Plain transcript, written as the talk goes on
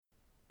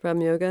From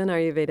Yoga and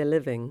Ayurveda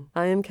Living,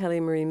 I am Kelly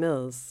Marie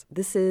Mills.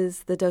 This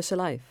is The Dosha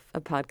Life,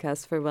 a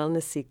podcast for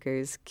wellness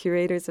seekers,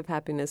 curators of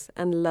happiness,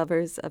 and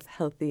lovers of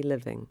healthy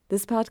living.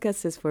 This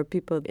podcast is for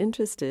people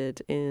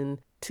interested in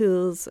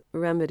tools,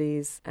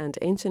 remedies, and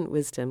ancient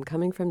wisdom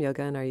coming from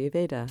Yoga and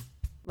Ayurveda.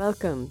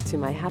 Welcome to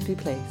my happy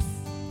place.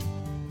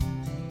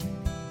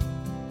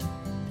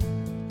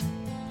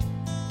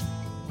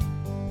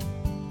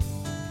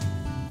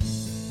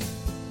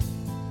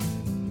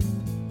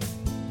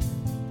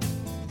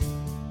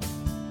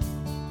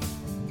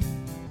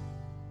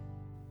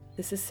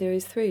 This is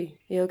Series 3,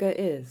 Yoga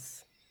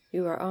Is.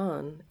 You are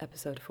on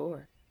Episode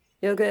 4.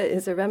 Yoga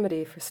is a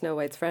remedy for Snow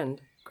White's friend,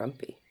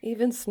 Grumpy.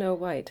 Even Snow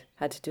White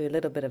had to do a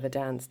little bit of a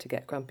dance to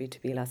get Grumpy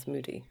to be less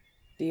moody.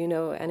 Do you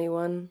know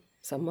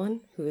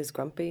someone who is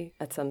grumpy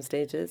at some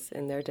stages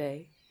in their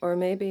day? Or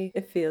maybe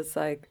it feels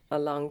like a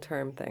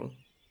long-term thing.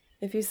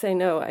 If you say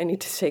no, I need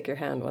to shake your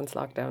hand once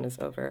lockdown is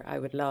over. I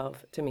would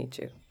love to meet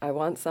you. I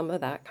want some of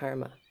that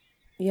karma.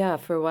 Yeah,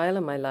 for a while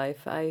in my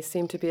life, I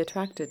seem to be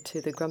attracted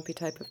to the grumpy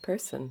type of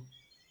person.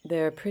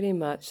 They're pretty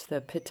much the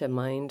Pitta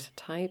mind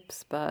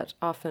types, but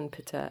often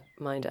Pitta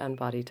mind and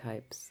body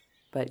types.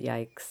 But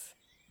yikes.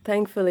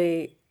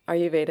 Thankfully,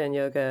 Ayurveda and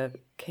Yoga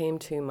came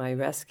to my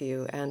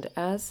rescue, and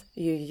as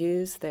you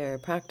use their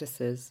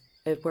practices,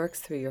 it works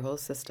through your whole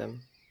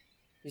system.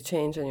 You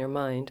change in your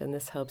mind, and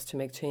this helps to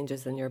make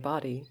changes in your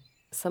body.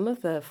 Some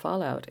of the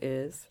fallout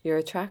is your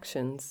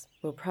attractions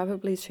will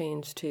probably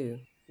change too.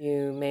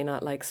 You may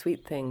not like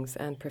sweet things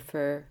and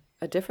prefer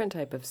a different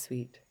type of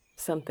sweet,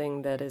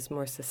 something that is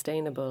more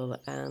sustainable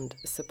and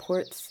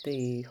supports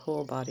the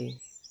whole body.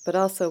 But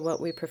also what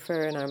we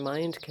prefer in our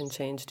mind can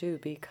change too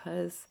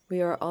because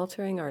we are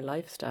altering our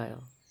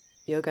lifestyle.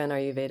 Yoga and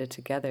Ayurveda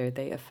together,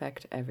 they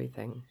affect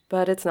everything.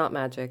 But it's not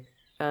magic,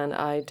 and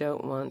I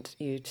don't want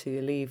you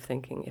to leave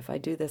thinking if I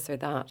do this or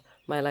that,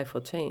 my life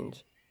will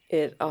change.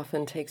 It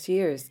often takes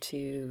years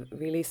to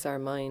release our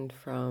mind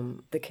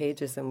from the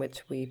cages in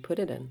which we put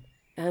it in.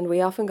 And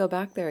we often go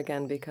back there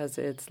again because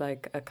it's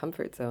like a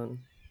comfort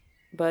zone.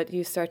 But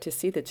you start to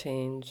see the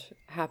change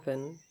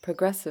happen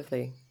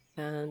progressively,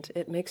 and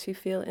it makes you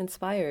feel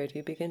inspired.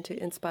 You begin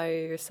to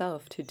inspire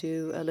yourself to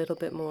do a little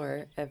bit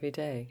more every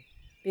day.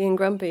 Being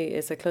grumpy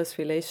is a close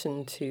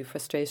relation to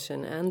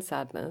frustration and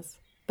sadness,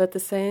 but the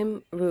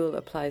same rule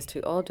applies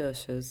to all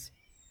doshas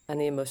and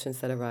the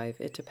emotions that arrive.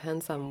 It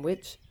depends on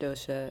which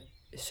dosha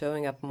is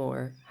showing up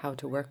more, how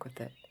to work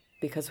with it,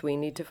 because we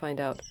need to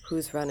find out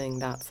who's running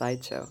that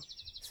sideshow.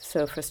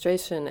 So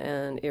frustration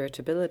and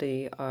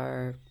irritability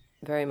are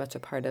very much a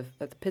part of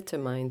the Pitta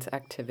mind's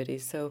activity.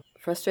 So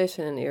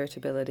frustration and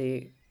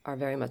irritability are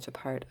very much a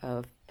part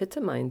of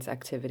Pitta mind's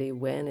activity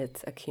when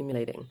it's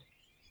accumulating.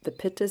 The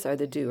Pittas are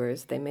the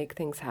doers. They make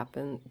things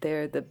happen.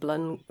 They're the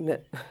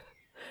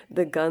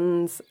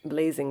guns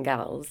blazing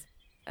gals.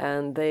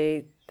 And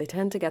they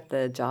tend to get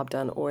the job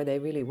done, or they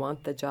really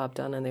want the job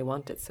done and they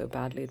want it so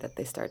badly that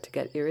they start to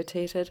get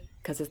irritated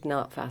because it's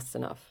not fast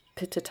enough.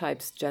 Pitta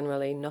types,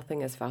 generally,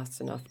 nothing is fast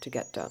enough to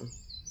get done.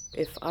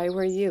 If I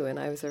were you and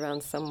I was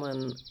around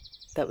someone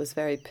that was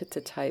very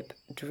Pitta type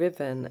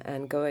driven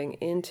and going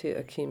into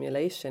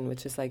accumulation,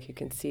 which is like you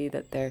can see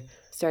that they're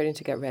starting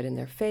to get red in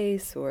their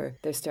face or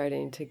they're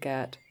starting to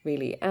get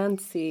really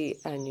antsy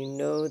and you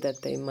know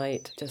that they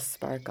might just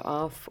spark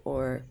off,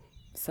 or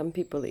some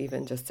people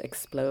even just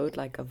explode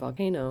like a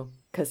volcano.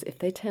 Because if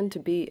they tend to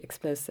be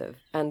explosive,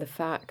 and the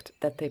fact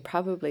that they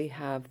probably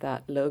have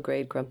that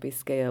low-grade grumpy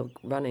scale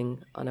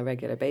running on a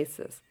regular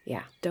basis,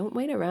 don't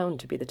wait around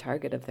to be the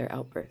target of their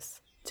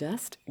outbursts.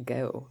 Just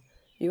go.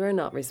 You are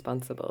not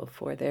responsible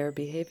for their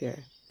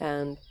behavior.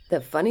 And the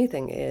funny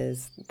thing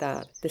is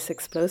that this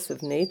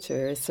explosive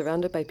nature is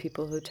surrounded by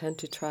people who tend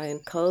to try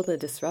and cull the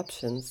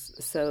disruptions,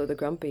 so the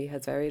grumpy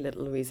has very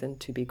little reason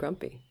to be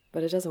grumpy.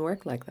 But it doesn't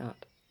work like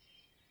that.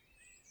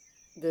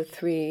 The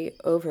three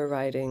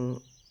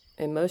overriding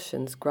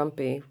emotions,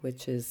 grumpy,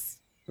 which is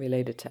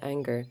related to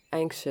anger,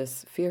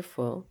 anxious,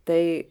 fearful,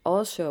 they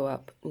all show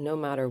up no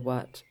matter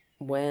what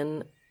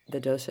when the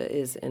dosha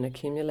is in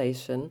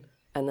accumulation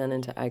and then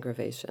into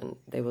aggravation.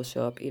 They will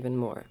show up even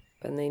more.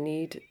 And they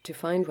need to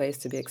find ways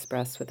to be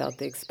expressed without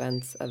the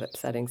expense of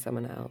upsetting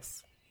someone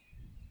else.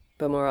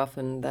 But more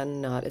often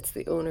than not, it's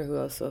the owner who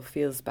also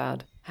feels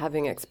bad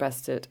having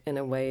expressed it in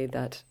a way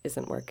that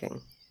isn't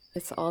working.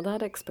 It's all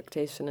that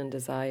expectation and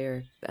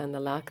desire and the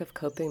lack of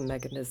coping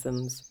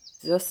mechanisms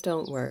just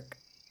don't work.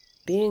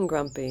 Being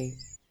grumpy,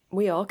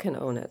 we all can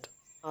own it.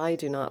 I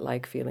do not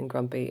like feeling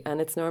grumpy, and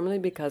it's normally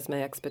because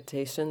my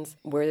expectations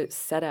were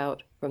set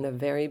out from the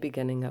very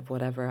beginning of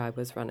whatever I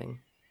was running.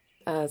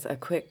 As a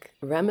quick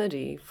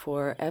remedy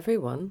for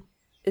everyone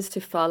is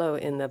to follow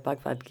in the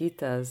Bhagavad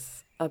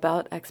Gita's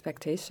about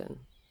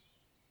expectation.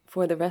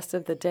 For the rest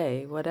of the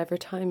day, whatever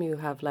time you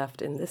have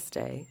left in this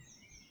day,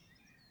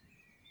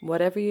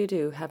 whatever you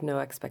do, have no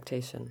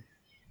expectation.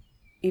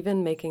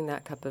 Even making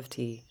that cup of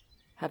tea,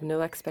 have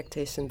no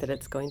expectation that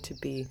it's going to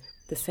be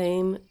the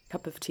same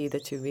cup of tea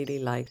that you really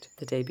liked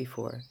the day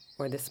before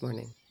or this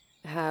morning.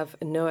 Have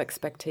no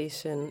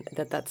expectation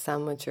that that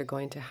sandwich you're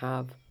going to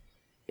have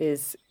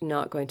is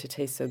not going to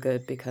taste so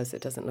good because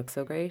it doesn't look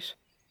so great,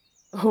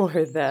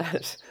 or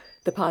that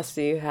the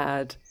pasta you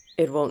had,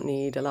 it won't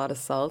need a lot of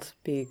salt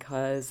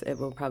because it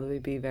will probably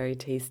be very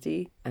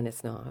tasty, and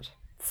it's not.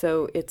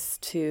 So it's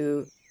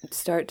to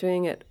start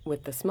doing it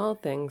with the small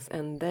things,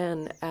 and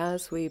then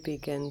as we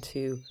begin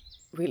to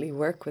really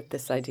work with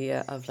this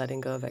idea of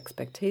letting go of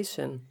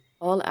expectation,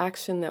 all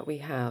action that we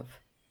have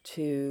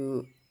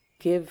to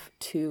give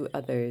to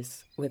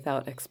others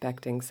without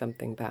expecting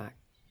something back,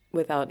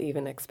 without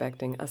even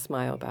expecting a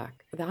smile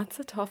back, that's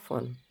a tough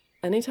one.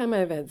 Anytime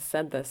I've had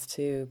said this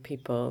to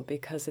people,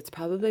 because it's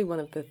probably one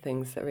of the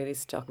things that really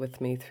stuck with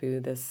me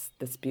through this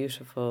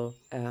beautiful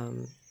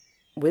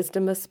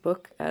wisdomous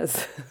book,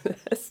 as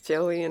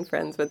Joey and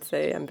friends would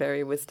say. I'm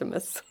very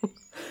wisdomous.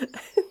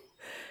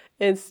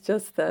 It's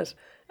just that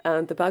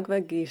the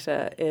Bhagavad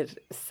Gita, it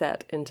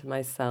set into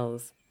my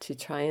cells to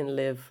try and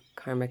live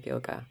karmic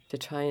yoga, to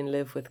try and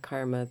live with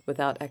karma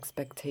without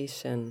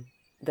expectation.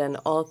 Then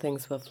all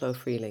things will flow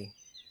freely.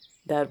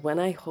 That when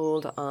I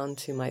hold on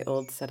to my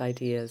old set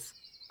ideas,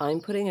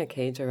 I'm putting a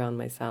cage around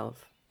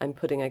myself. I'm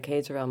putting a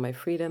cage around my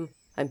freedom.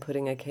 I'm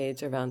putting a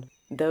cage around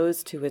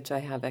those to which I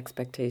have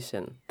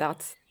expectation.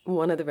 That's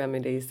one of the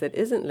remedies that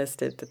isn't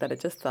listed that I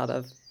just thought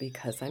of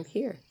because I'm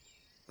here.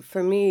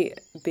 For me,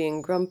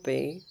 being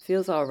grumpy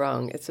feels all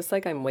wrong. It's just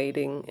like I'm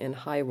wading in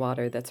high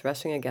water that's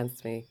rushing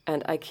against me,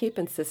 and I keep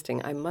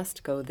insisting I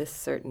must go this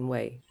certain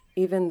way,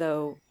 even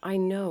though I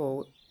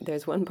know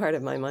there's one part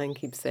of my mind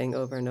keeps saying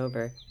over and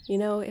over,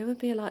 it would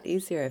be a lot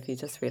easier if you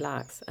just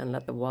relax and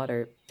let the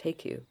water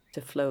take you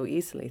to flow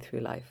easily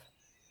through life.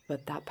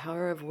 But that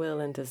power of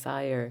will and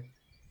desire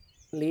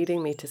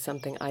leading me to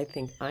something I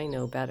think I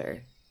know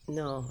better,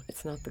 no,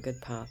 it's not the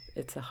good path.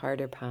 It's a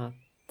harder path.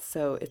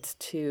 So it's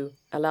to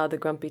allow the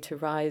grumpy to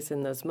rise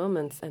in those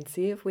moments and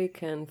see if we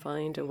can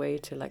find a way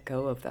to let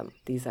go of them,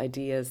 these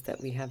ideas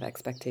that we have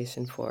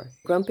expectation for.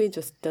 Grumpy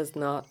just does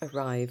not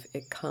arrive.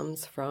 It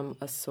comes from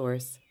a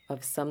source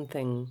of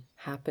something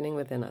happening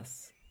within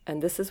us.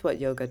 And this is what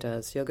yoga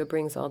does. Yoga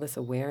brings all this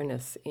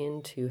awareness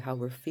into how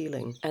we're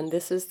feeling. And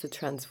this is the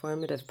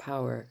transformative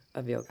power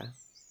of yoga.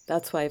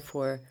 That's why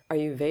for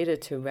Ayurveda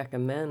to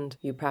recommend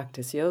you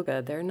practice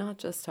yoga, they're not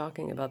just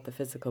talking about the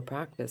physical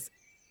practice.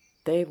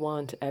 They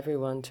want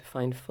everyone to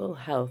find full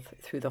health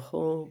through the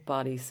whole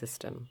body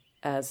system.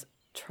 As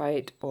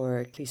trite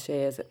or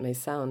cliche as it may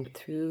sound,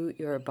 through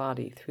your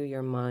body, through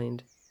your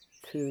mind,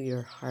 through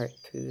your heart,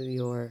 through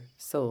your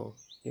soul,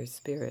 your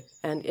spirit.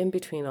 And in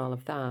between all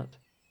of that,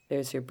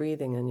 there's your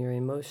breathing and your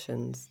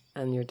emotions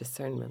and your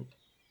discernment.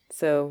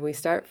 So we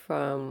start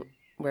from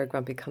where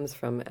grumpy comes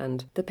from,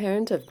 and the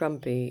parent of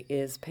grumpy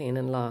is pain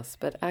and loss,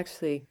 but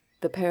actually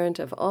the parent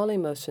of all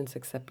emotions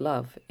except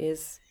love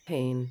is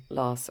pain,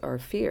 loss, or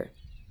fear.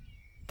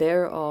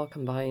 They're all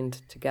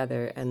combined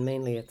together, and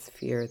mainly it's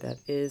fear that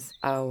is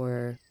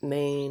our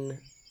main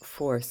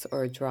force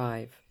or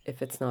drive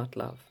if it's not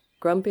love.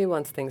 Grumpy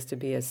wants things to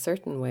be a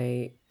certain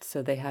way,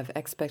 so they have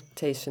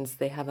expectations,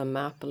 they have a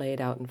map laid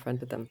out in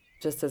front of them.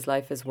 Just as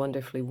life is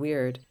wonderfully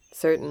weird,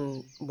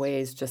 certain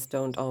ways just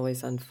don't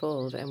always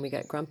unfold, and we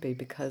get grumpy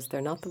because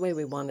they're not the way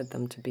we wanted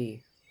them to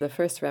be. The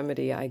first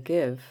remedy I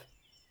give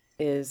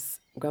is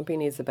grumpy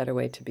needs a better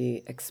way to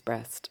be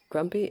expressed.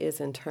 Grumpy is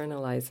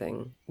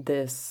internalizing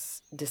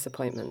this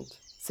disappointment.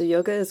 So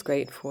yoga is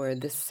great for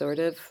this sort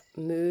of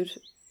mood,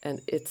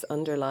 and it's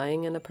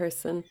underlying in a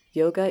person.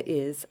 Yoga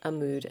is a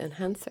mood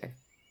enhancer.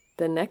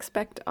 The next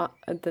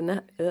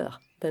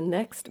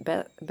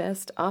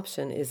best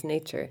option is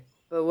nature.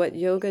 But what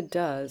yoga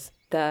does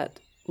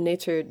that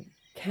nature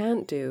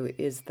can't do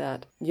is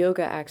that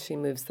yoga actually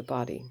moves the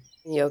body.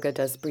 Yoga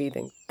does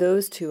breathing.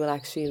 Those two will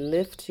actually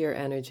lift your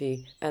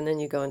energy, and then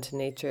you go into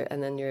nature,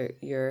 and then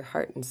your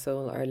heart and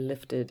soul are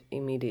lifted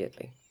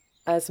immediately.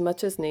 As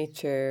much as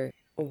nature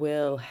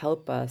will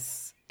help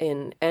us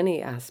in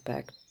any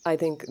aspect, I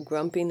think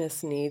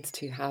grumpiness needs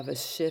to have a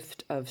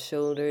shift of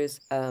shoulders,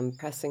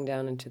 pressing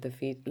down into the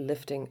feet,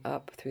 lifting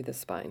up through the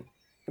spine,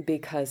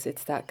 because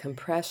it's that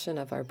compression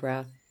of our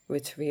breath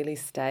which really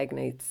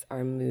stagnates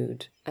our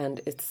mood, and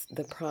it's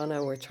the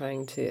prana we're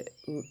trying to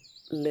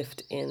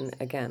lift in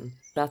again.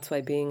 That's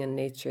why being in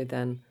nature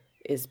then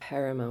is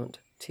paramount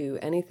to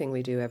anything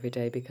we do every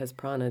day, because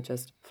prana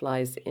just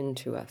flies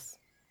into us.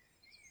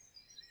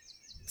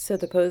 So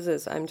the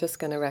poses I'm just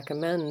going to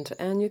recommend,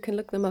 and you can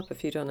look them up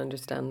if you don't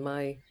understand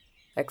my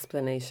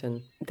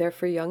explanation. They're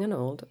for young and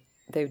old.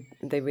 They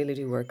really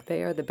do work.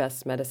 They are the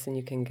best medicine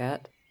you can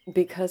get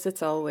because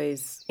it's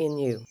always in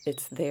you.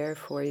 It's there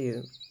for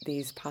you,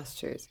 these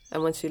postures.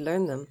 And once you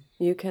learn them,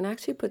 you can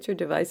actually put your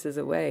devices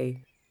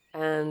away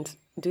and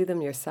do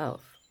them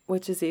yourself,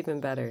 which is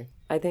even better.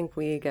 I think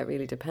we get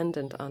really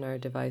dependent on our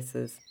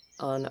devices,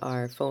 on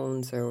our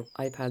phones or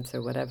iPads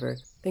or whatever,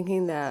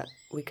 thinking that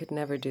we could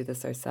never do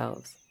this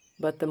ourselves.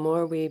 But the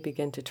more we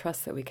begin to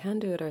trust that we can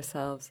do it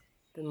ourselves,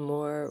 the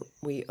more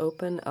we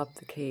open up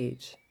the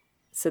cage.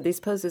 So these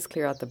poses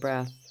clear out the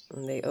breath,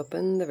 and they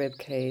open the rib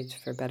cage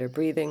for better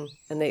breathing,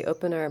 and they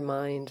open our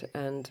mind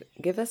and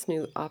give us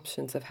new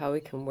options of how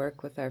we can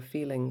work with our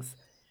feelings,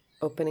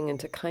 opening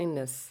into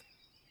kindness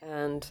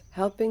and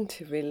helping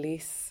to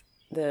release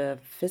the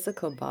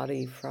physical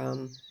body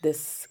from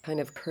this kind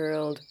of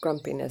curled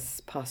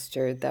grumpiness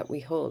posture that we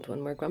hold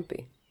when we're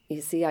grumpy.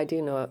 You see, I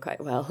do know it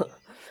quite well.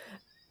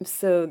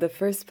 So the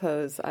first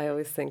pose I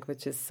always think,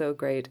 which is so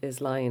great,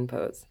 is lion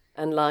pose.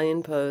 And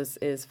lion pose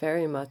is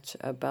very much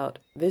about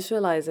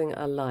visualizing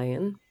a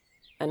lion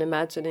and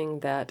imagining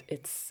that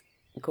it's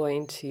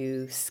going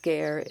to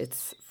scare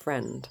its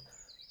friend.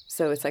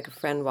 So it's like a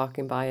friend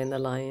walking by and the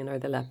lion or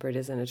the leopard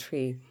is in a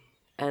tree.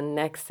 And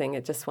next thing,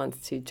 it just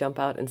wants to jump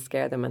out and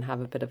scare them and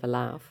have a bit of a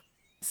laugh.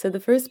 So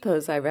the first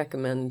pose I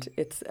recommend,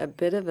 it's a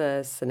bit of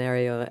a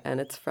scenario, and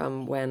it's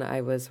from when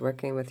I was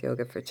working with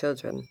yoga for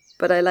children.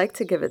 But I like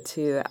to give it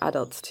to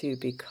adults too,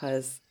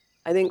 because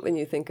I think when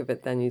you think of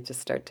it, then you just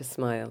start to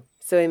smile.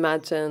 So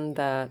imagine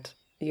that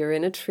you're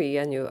in a tree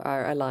and you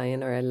are a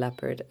lion or a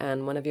leopard,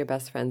 and one of your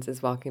best friends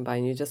is walking by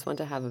and you just want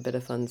to have a bit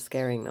of fun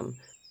scaring them.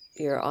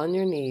 You're on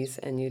your knees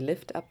and you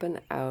lift up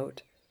and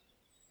out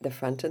the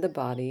front of the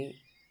body.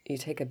 You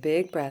take a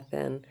big breath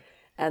in,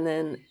 and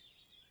then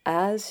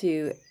as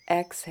you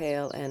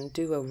exhale and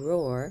do a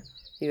roar,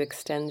 you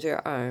extend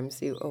your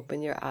arms, you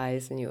open your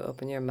eyes, and you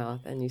open your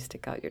mouth, and you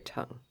stick out your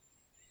tongue.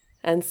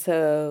 And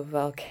so,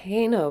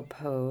 volcano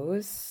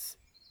pose,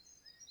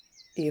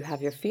 you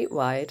have your feet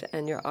wide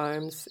and your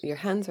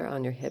hands are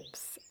on your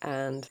hips,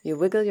 and you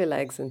wiggle your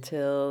legs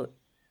until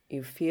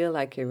you feel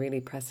like you're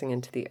really pressing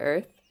into the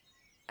earth.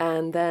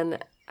 And then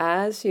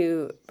as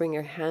you bring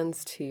your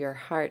hands to your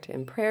heart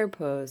in prayer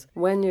pose,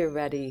 when you're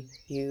ready,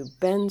 you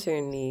bend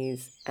your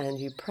knees and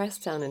you press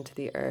down into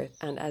the earth.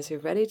 And as you're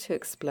ready to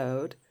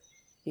explode,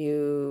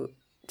 you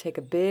take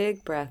a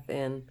big breath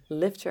in,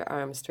 lift your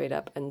arms straight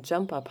up and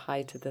jump up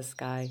high to the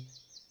sky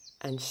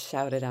and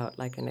shout it out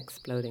like an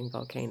exploding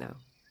volcano.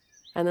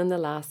 And then the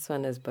last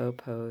one is bow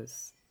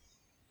pose.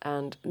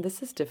 And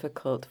this is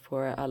difficult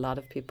for a lot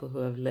of people who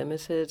have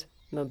limited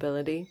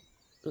mobility.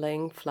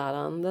 Laying flat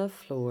on the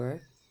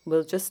floor,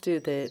 we'll just do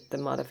the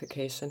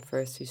modification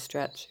first. You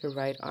stretch your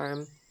right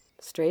arm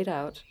straight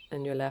out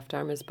and your left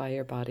arm is by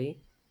your body.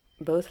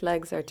 Both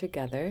legs are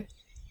together,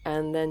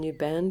 and then you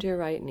bend your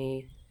right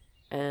knee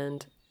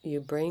and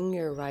you bring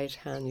your right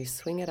hand, you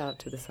swing it out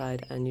to the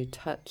side and you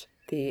touch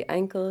the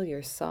ankle,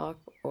 your sock,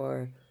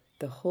 or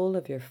the whole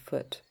of your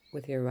foot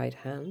with your right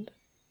hand.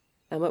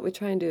 And what we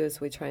try and do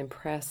is we try and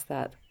press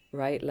that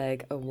right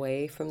leg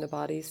away from the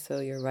body so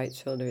your right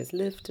shoulder is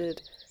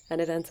lifted, and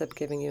it ends up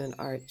giving you an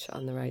arch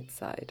on the right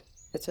side.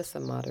 It's just a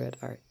moderate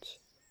arch.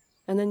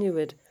 And then you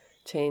would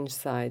change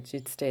sides.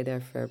 You'd stay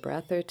there for a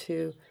breath or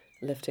two,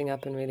 lifting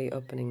up and really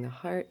opening the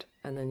heart,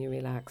 and then you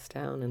relax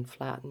down and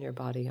flatten your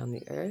body on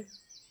the earth.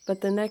 But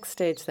the next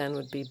stage then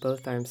would be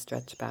both arms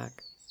stretch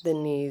back. The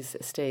knees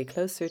stay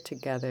closer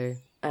together,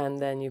 and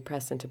then you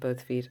press into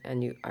both feet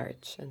and you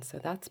arch. And so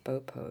that's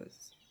bow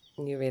pose.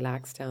 And you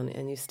relax down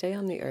and you stay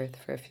on the earth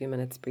for a few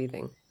minutes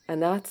breathing.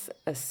 And that's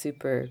a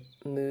super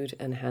mood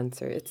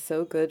enhancer. It's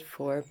so good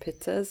for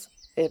pittas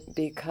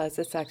because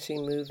it's actually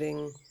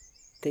moving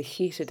the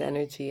heated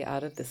energy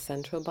out of the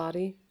central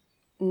body.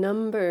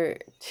 Number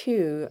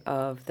 2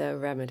 of the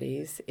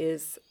remedies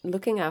is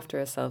looking after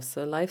ourselves.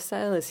 So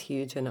lifestyle is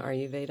huge in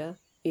Ayurveda.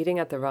 Eating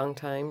at the wrong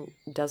time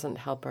doesn't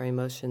help our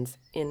emotions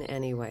in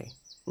any way,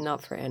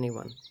 not for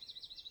anyone.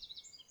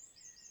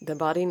 The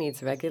body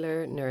needs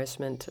regular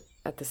nourishment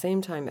at the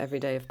same time every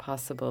day if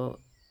possible,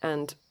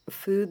 and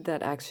food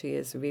that actually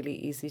is really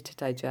easy to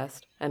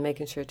digest, and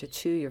making sure to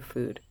chew your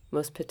food.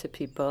 Most pitta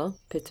people,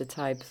 pitta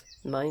types,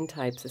 mind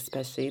types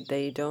especially,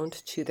 they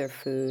don't chew their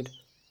food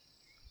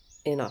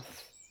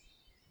enough.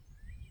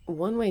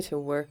 One way to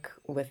work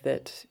with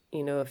it,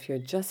 if you're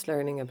just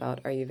learning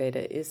about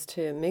Ayurveda, is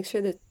to make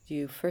sure that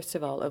you first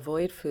of all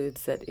avoid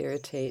foods that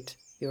irritate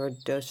your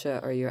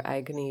dosha or your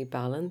Agni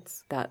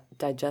balance, that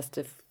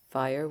digestive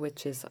fire,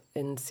 which is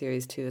in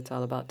series 2, it's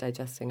all about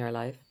digesting our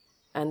life.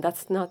 And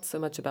that's not so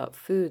much about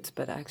foods,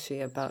 but actually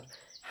about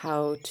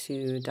how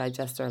to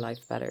digest our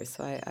life better.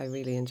 So I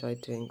really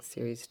enjoyed doing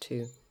series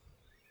 2.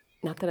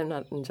 Not that I'm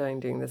not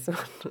enjoying doing this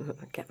one,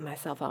 getting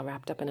myself all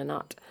wrapped up in a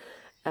knot.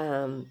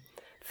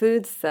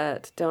 Foods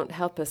that don't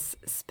help us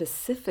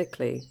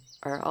specifically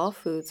are all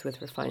foods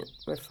with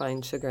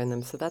refined sugar in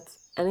them. So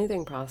that's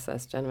anything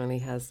processed generally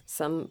has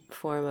some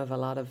form of a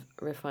lot of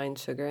refined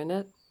sugar in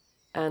it.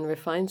 And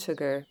refined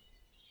sugar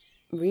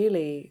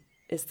really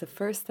is the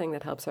first thing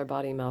that helps our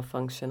body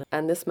malfunction.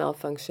 And this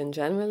malfunction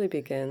generally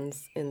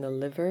begins in the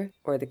liver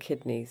or the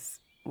kidneys,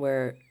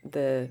 where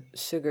the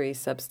sugary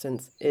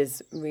substance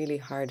is really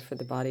hard for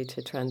the body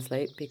to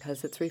translate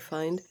because it's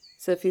refined.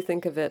 So if you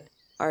think of it,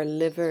 our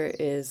liver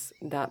is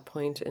that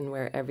point in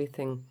where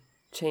everything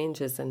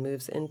changes and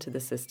moves into the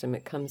system.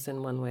 It comes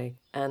in one way,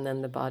 and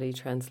then the body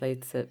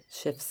translates it,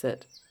 shifts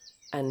it,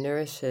 and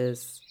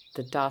nourishes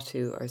the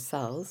dhatu or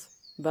cells.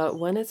 But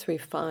when it's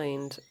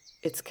refined,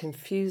 it's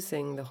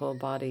confusing the whole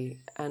body.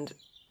 And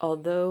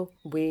although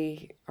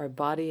our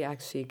body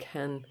actually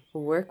can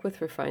work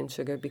with refined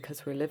sugar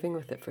because we're living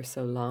with it for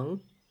so long,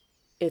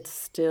 it's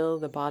still,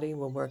 the body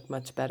will work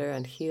much better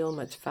and heal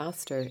much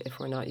faster if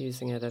we're not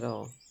using it at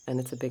all. And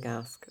it's a big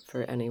ask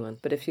for anyone.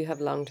 But if you have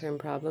long-term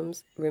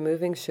problems,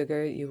 removing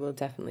sugar, you will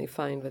definitely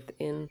find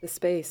within the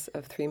space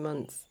of 3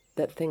 months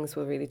that things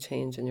will really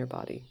change in your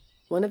body.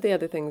 One of the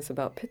other things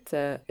about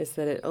Pitta is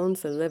that it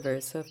owns the liver.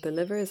 So if the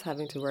liver is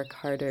having to work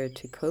harder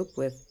to cope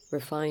with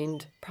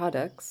refined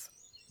products,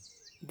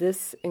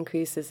 this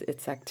increases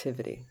its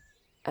activity.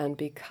 And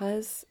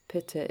because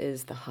Pitta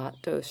is the hot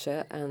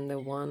dosha and the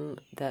one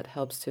that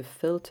helps to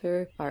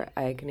filter our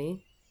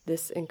Agni,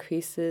 this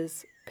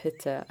increases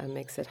Pitta and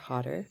makes it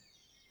hotter.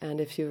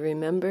 And if you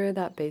remember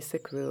that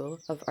basic rule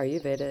of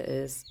Ayurveda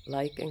is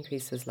like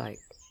increases like.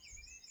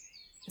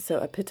 So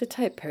a Pitta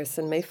type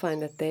person may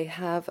find that they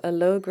have a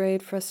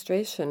low-grade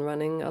frustration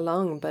running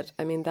along, but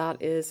I mean that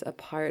is a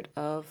part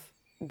of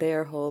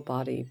their whole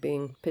body.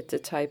 Being Pitta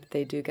type,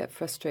 they do get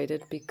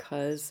frustrated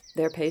because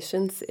their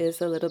patience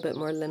is a little bit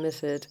more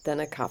limited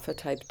than a Kapha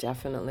type,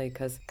 definitely,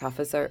 because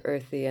Kaphas are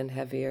earthy and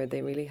heavier.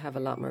 They really have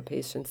a lot more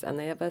patience and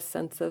they have a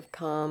sense of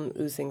calm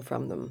oozing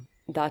from them.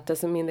 That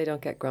doesn't mean they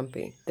don't get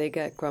grumpy. They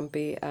get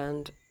grumpy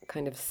and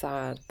kind of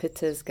sad.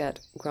 Pittas get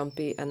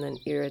grumpy and then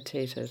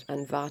irritated,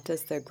 and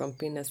Vatas, their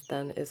grumpiness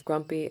then is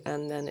grumpy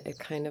and then it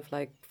kind of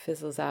like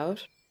fizzles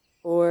out.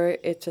 Or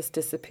it just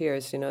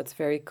disappears, it's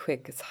very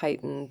quick, it's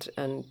heightened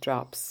and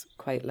drops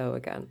quite low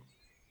again.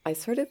 I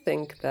sort of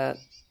think that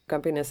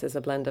grumpiness is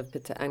a blend of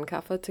Pitta and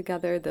Kapha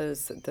together,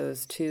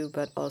 those two,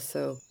 but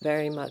also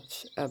very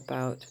much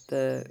about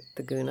the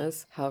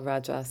gunas, how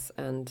Rajas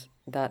and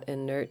that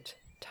inert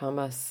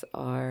tamas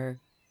are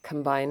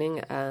combining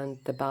and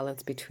the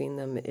balance between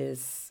them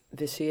is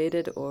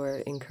vitiated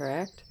or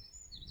incorrect.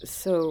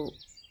 So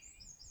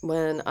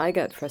when I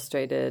get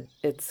frustrated,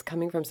 it's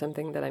coming from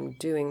something that I'm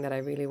doing that I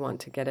really want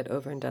to get it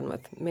over and done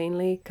with,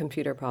 mainly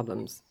computer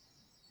problems.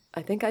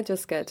 I think I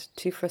just get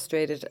too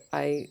frustrated.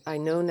 I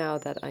know now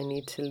that I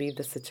need to leave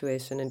the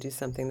situation and do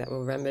something that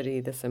will remedy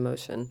this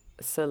emotion.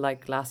 So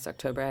like last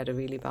October, I had a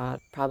really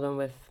bad problem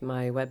with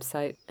my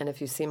website. And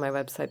if you see my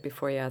website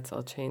before, yeah, it's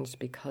all changed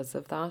because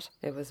of that.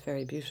 It was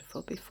very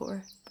beautiful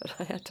before, but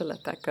I had to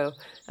let that go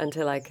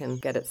until I can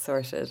get it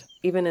sorted.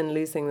 Even in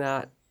losing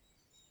that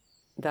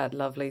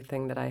lovely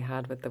thing that I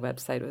had with the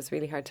website, it was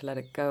really hard to let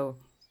it go.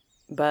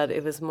 But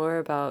it was more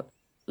about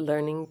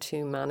learning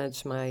to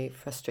manage my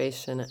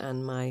frustration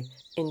and my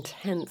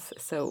intense.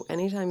 So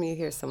anytime you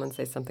hear someone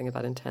say something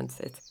about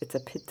intense, it's a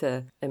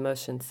Pitta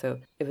emotion. So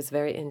it was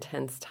very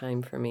intense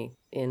time for me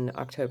in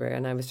October,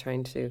 and I was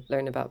trying to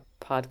learn about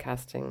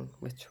podcasting,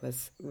 which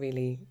was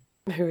really,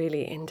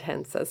 really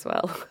intense as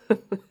well.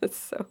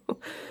 So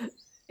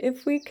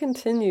if we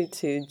continue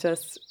to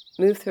just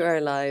move through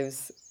our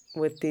lives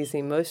with these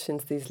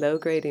emotions, these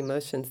low-grade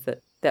emotions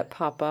that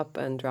pop up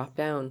and drop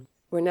down,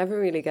 we're never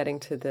really getting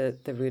to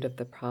the root of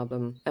the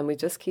problem. And we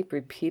just keep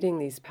repeating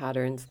these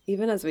patterns,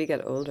 even as we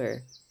get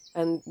older.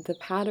 And the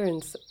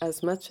patterns,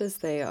 as much as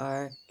they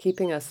are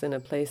keeping us in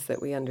a place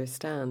that we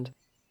understand,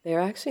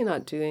 they're actually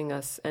not doing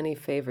us any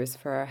favors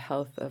for our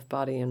health of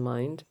body and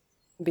mind,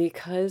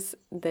 because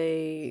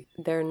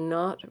they're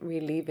not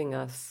relieving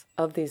us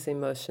of these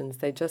emotions.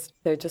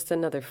 They're just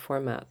another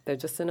format. They're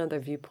just another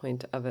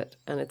viewpoint of it.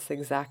 And it's the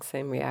exact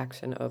same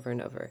reaction over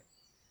and over.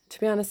 To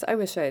be honest, I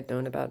wish I had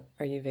known about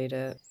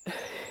Ayurveda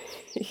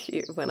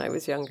when I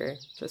was younger,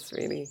 just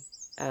really,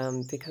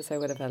 because I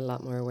would have had a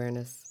lot more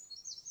awareness.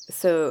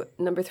 So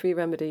number 3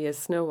 remedy is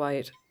Snow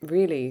White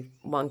really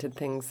wanted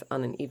things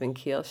on an even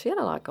keel. She had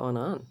a lot going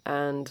on.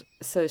 And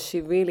so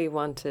she really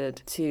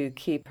wanted to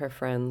keep her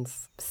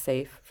friends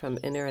safe from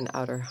inner and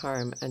outer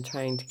harm and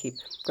trying to keep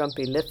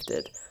Grumpy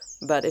lifted.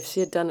 But if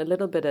she had done a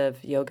little bit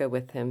of yoga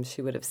with him,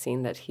 she would have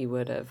seen that he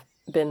would have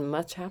been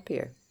much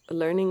happier.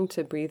 Learning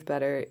to breathe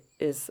better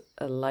is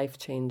a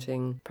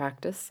life-changing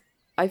practice.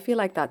 I feel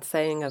like that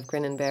saying of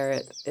grin and bear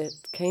it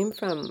came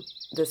from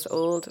this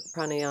old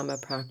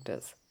pranayama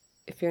practice.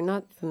 If you're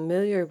not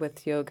familiar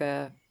with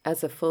yoga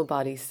as a full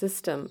body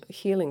system,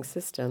 healing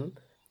system,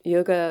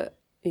 yoga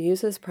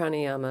uses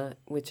pranayama,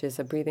 which is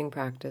a breathing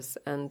practice,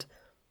 and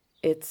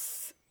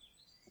its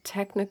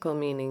technical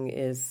meaning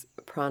is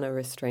prana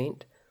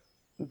restraint,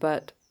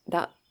 but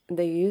that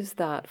they used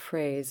that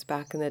phrase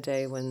back in the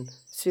day when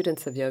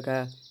students of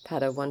yoga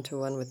had a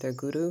one-to-one with their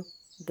guru.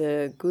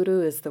 The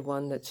guru is the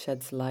one that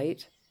sheds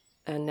light,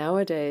 and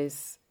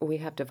nowadays we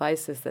have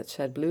devices that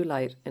shed blue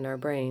light in our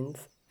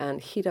brains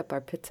and heat up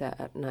our pitta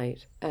at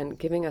night, and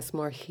giving us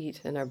more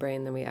heat in our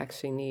brain than we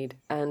actually need,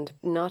 and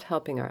not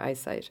helping our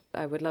eyesight.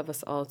 I would love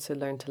us all to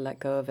learn to let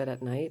go of it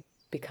at night,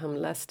 become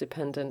less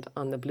dependent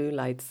on the blue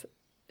lights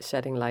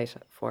shedding light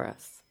for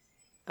us.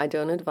 I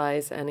don't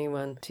advise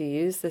anyone to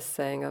use this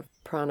saying of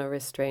prana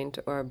restraint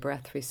or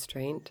breath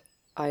restraint.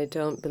 I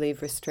don't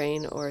believe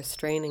restrain or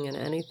straining in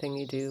anything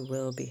you do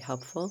will be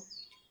helpful.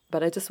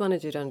 But I just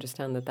wanted you to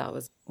understand that that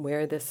was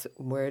where this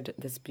word,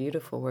 this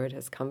beautiful word,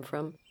 has come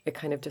from. It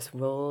kind of just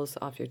rolls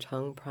off your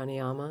tongue,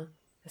 pranayama,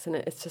 isn't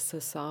it? It's just so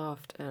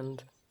soft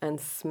and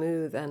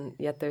smooth, and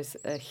yet there's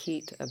a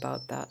heat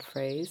about that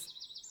phrase.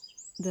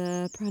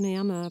 The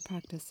pranayama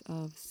practice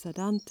of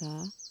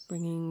Siddhanta,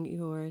 bringing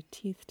your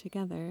teeth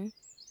together,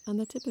 and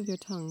the tip of your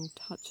tongue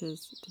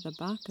touches to the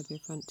back of your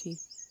front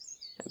teeth.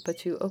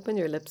 But you open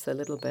your lips a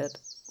little bit.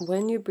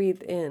 When you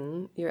breathe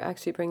in, you're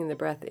actually bringing the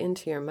breath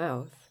into your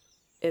mouth.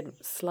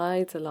 It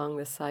slides along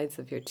the sides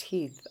of your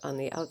teeth, on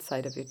the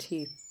outside of your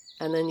teeth,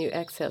 and then you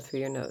exhale through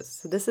your nose.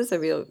 So this is a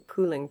real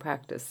cooling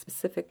practice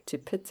specific to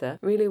Pitta.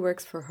 Really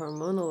works for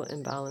hormonal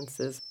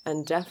imbalances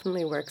and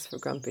definitely works for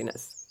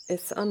grumpiness.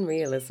 It's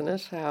unreal, isn't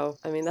it?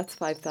 That's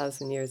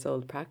 5,000 years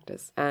old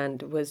practice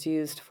and was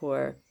used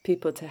for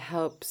people to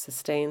help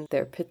sustain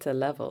their Pitta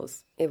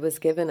levels. It was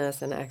given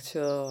as an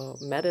actual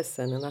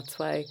medicine, and that's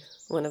why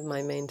one of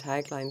my main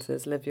taglines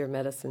is live your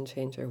medicine,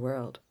 change your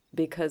world.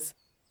 Because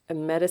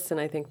medicine,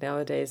 I think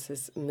nowadays,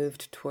 is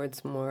moved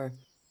towards more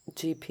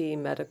GP,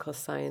 medical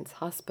science,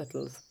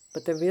 hospitals.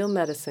 But the real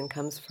medicine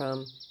comes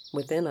from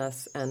within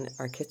us and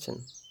our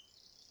kitchen.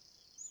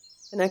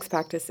 The next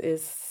practice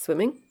is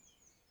swimming.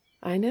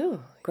 I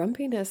know,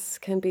 grumpiness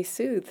can be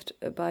soothed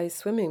by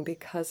swimming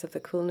because of the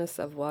coolness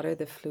of water,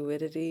 the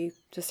fluidity,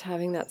 just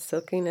having that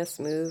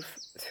silkiness move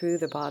through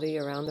the body,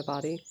 around the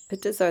body.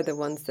 Pittas are the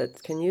ones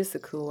that can use the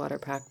cool water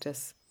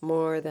practice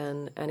more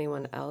than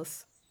anyone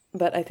else.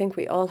 But I think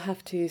we all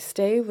have to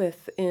stay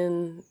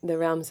within the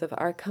realms of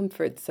our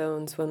comfort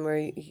zones when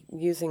we're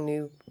using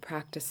new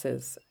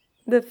practices.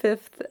 The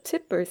fifth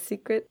tip or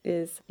secret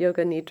is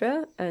Yoga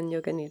Nidra, and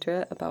Yoga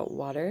Nidra about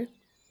water.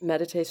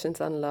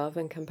 Meditations on love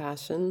and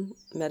compassion,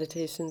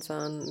 meditations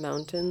on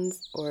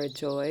mountains or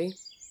joy.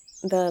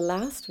 The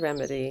last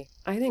remedy,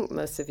 I think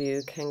most of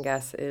you can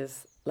guess,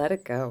 is let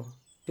it go.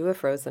 Do a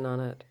frozen on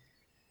it.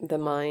 The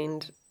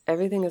mind,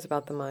 everything is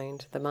about the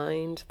mind. The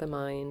mind, the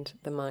mind,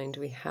 the mind.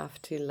 We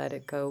have to let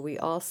it go. We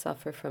all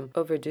suffer from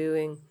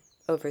overdoing,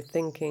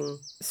 overthinking.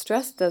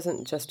 Stress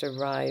doesn't just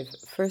arrive.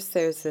 First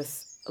there's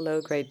this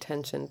low-grade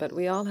tension, but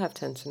we all have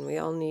tension. We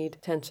all need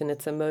tension.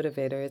 It's a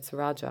motivator. It's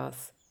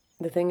rajas.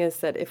 The thing is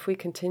that if we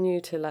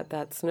continue to let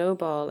that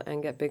snowball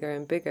and get bigger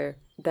and bigger,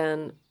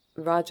 then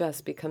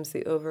rajas becomes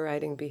the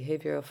overriding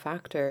behavioral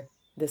factor,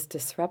 this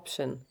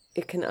disruption.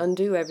 It can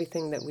undo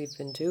everything that we've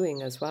been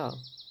doing as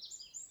well.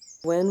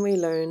 When we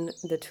learn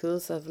the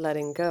tools of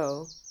letting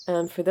go,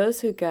 and for those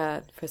who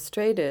get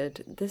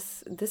frustrated,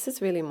 this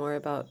is really more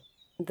about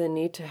the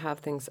need to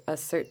have things a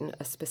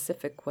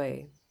specific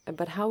way.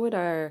 But how would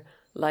our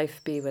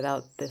life be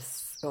without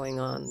this going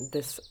on,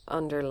 this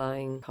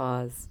underlying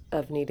cause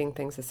of needing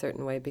things a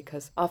certain way?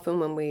 Because often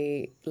when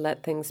we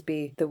let things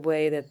be the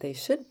way that they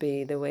should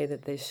be, the way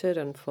that they should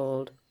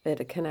unfold,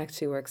 it can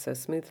actually work so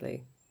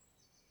smoothly.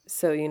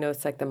 So,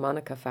 it's like the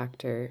Monica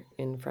factor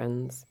in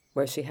Friends,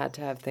 where she had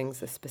to have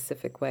things a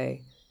specific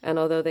way. And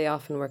although they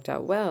often worked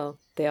out well,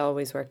 they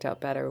always worked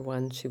out better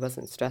when she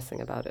wasn't stressing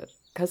about it.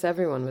 Because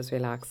everyone was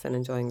relaxed and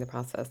enjoying the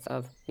process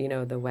of,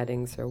 the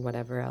weddings or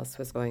whatever else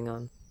was going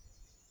on.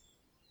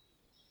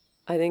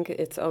 I think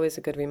it's always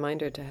a good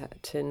reminder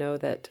to know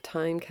that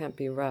time can't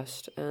be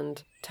rushed,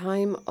 and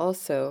time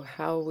also,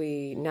 how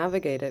we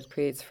navigate it,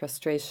 creates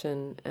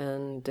frustration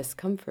and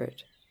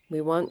discomfort.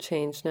 We want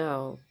change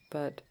now,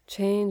 but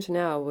change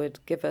now would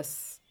give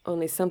us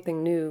only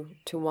something new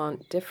to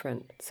want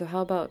different. So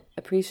how about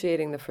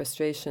appreciating the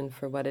frustration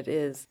for what it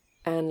is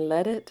and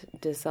let it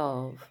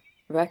dissolve,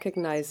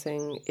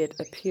 recognizing it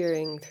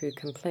appearing through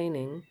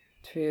complaining,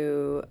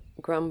 through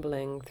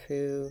grumbling,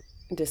 through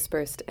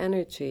dispersed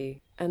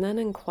energy, and then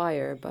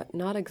inquire, but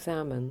not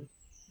examine,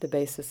 the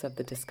basis of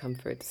the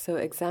discomfort. So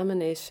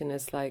examination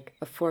is like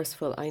a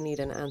forceful, I need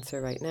an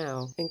answer right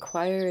now.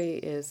 Inquiry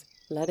is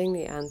letting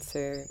the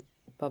answer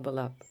bubble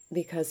up,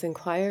 because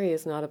inquiry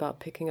is not about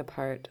picking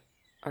apart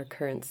our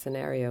current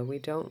scenario. We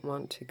don't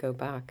want to go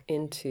back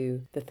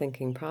into the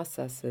thinking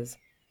processes.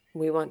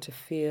 We want to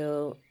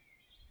feel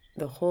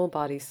the whole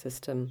body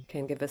system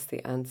can give us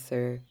the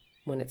answer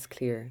when it's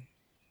clear.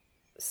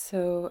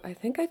 So I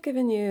think I've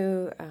given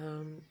you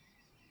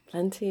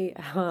plenty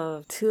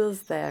of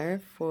tools there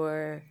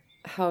for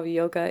how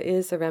yoga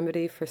is a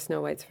remedy for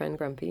Snow White's friend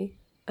Grumpy.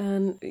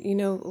 And,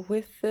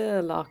 with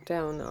the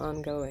lockdown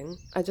ongoing,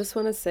 I just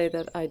want to say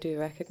that I do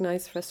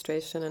recognize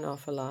frustration an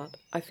awful lot.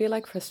 I feel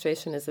like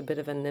frustration is a bit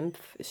of a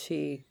nymph.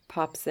 She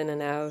pops in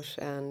and out,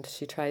 and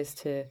she tries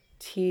to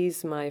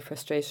tease my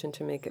frustration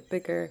to make it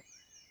bigger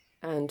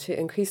and to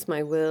increase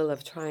my will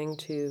of trying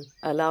to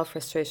allow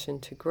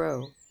frustration to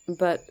grow.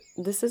 But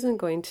this isn't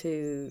going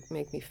to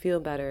make me feel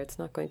better. It's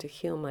not going to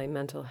heal my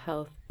mental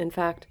health. In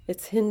fact,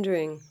 it's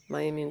hindering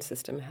my immune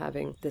system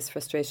having this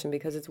frustration,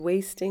 because it's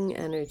wasting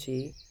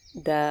energy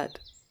that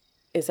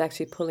is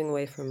actually pulling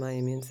away from my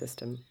immune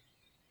system.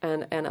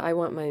 And I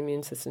want my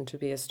immune system to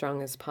be as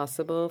strong as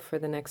possible for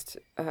the next,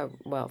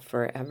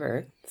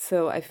 forever.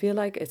 So I feel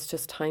like it's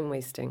just time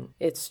wasting.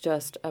 It's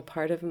just a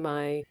part of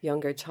my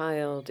younger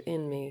child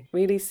in me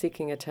really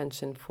seeking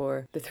attention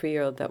for the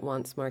 3-year-old that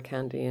wants more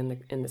candy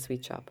in the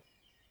sweet shop.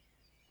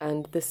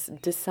 And this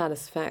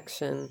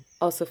dissatisfaction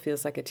also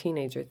feels like a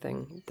teenager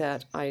thing,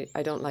 that I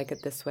don't like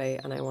it this way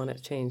and I want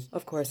it changed.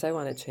 Of course I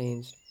want it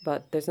changed,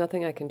 but there's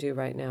nothing I can do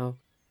right now.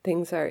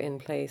 Things are in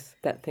place,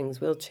 that things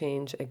will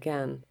change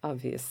again,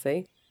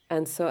 obviously.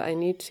 And so I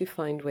need to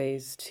find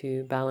ways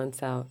to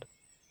balance out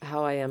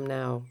how I am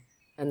now,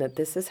 and that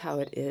this is how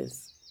it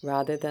is,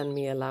 rather than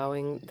me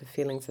allowing the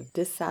feelings of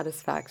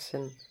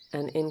dissatisfaction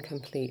and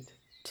incomplete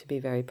to be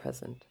very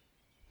present.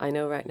 I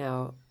know right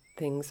now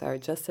things are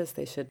just as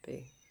they should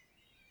be.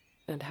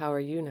 And how are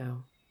you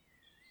now?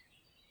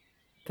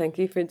 Thank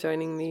you for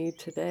joining me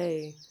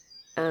today.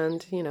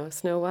 And,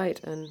 Snow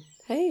White, and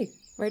hey,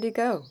 where'd he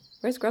go?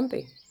 Where's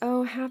Grumpy?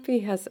 Oh, Happy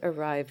has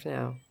arrived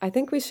now. I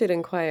think we should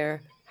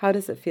inquire, how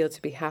does it feel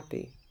to be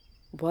happy?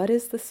 What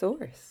is the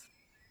source?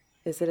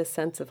 Is it a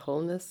sense of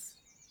wholeness,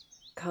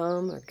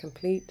 calm or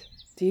complete?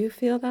 Do you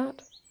feel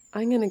that?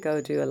 I'm going to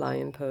go do a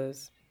lion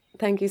pose.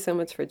 Thank you so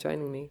much for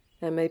joining me,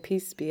 and may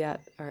peace be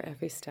at our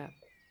every step.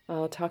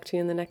 I'll talk to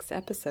you in the next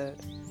episode.